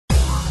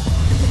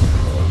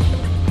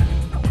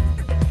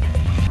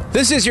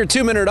This is your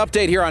 2-minute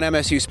update here on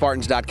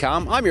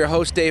MSUSpartans.com. I'm your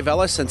host, Dave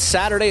Ellis, and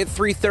Saturday at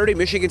 3:30,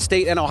 Michigan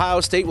State and Ohio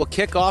State will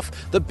kick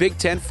off the Big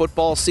Ten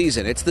football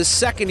season. It's the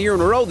second year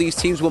in a row these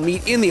teams will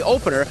meet in the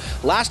opener.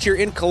 Last year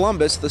in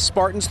Columbus, the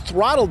Spartans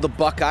throttled the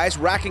Buckeyes,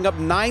 racking up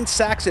 9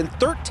 sacks and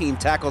 13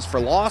 tackles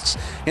for loss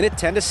in a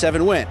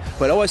 10-7 win.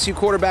 But OSU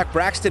quarterback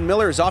Braxton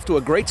Miller is off to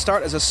a great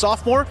start as a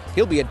sophomore.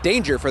 He'll be a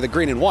danger for the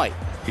green and white.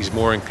 He's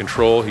more in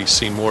control. He's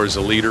seen more as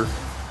a leader,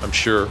 I'm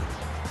sure.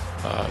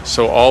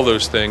 So all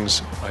those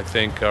things, I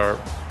think, are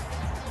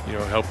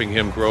helping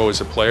him grow as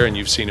a player, and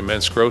you've seen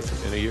immense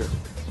growth in a year.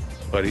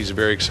 But he's a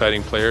very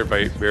exciting player,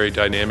 very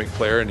dynamic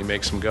player, and he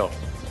makes them go.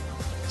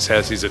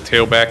 He's a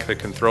tailback that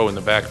can throw in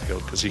the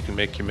backfield because he can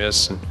make you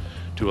miss and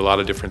do a lot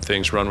of different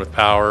things, run with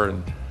power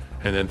and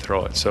then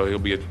throw it. So he'll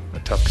be a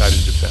tough guy to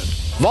defend.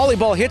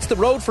 Volleyball hits the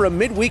road for a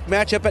midweek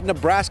matchup at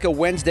Nebraska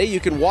Wednesday. You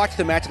can watch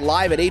the match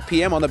live at 8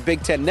 p.m. on the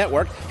Big Ten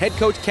Network. Head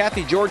coach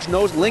Kathy George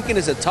knows Lincoln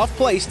is a tough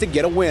place to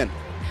get a win.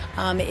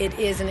 It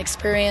is an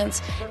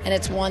experience, and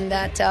it's one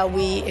that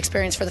we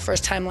experienced for the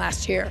first time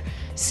last year.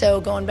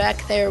 So going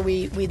back there,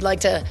 we'd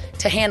like to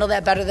handle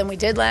that better than we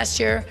did last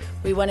year.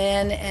 We went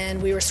in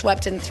and we were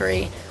swept in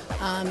 3.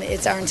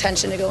 It's our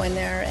intention to go in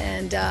there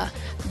and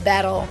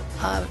battle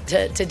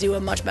to do a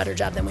much better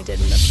job than we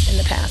did in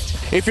the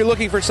past. If you're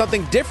looking for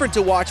something different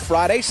to watch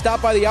Friday,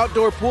 stop by the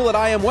outdoor pool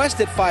at IM West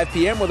at 5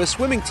 p.m. where the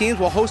swimming teams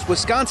will host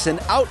Wisconsin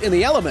out in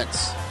the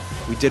elements.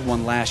 We did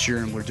one last year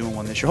and we're doing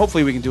one this year.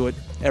 Hopefully we can do it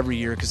every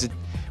year because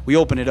we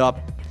open it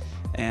up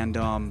and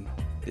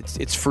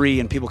it's free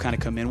and people kind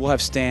of come in. We'll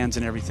have stands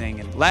and everything.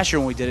 And last year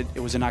when we did it, it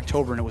was in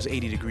October and it was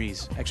 80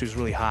 degrees. Actually, it was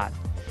really hot.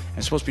 And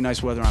it's supposed to be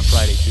nice weather on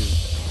Friday too.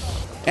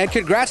 And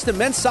congrats to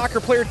men's soccer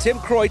player Tim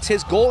Kreutz.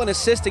 His goal and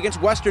assist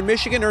against Western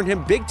Michigan earned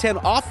him Big Ten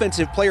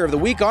Offensive Player of the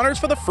Week honors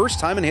for the first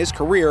time in his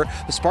career.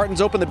 The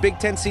Spartans open the Big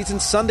Ten season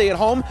Sunday at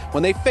home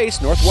when they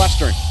face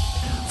Northwestern.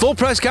 Full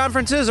press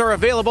conferences are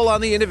available on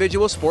the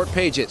individual sport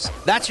pages.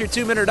 That's your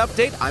 2-minute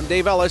update. I'm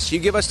Dave Ellis. You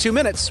give us 2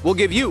 minutes, we'll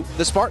give you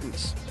the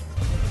Spartans.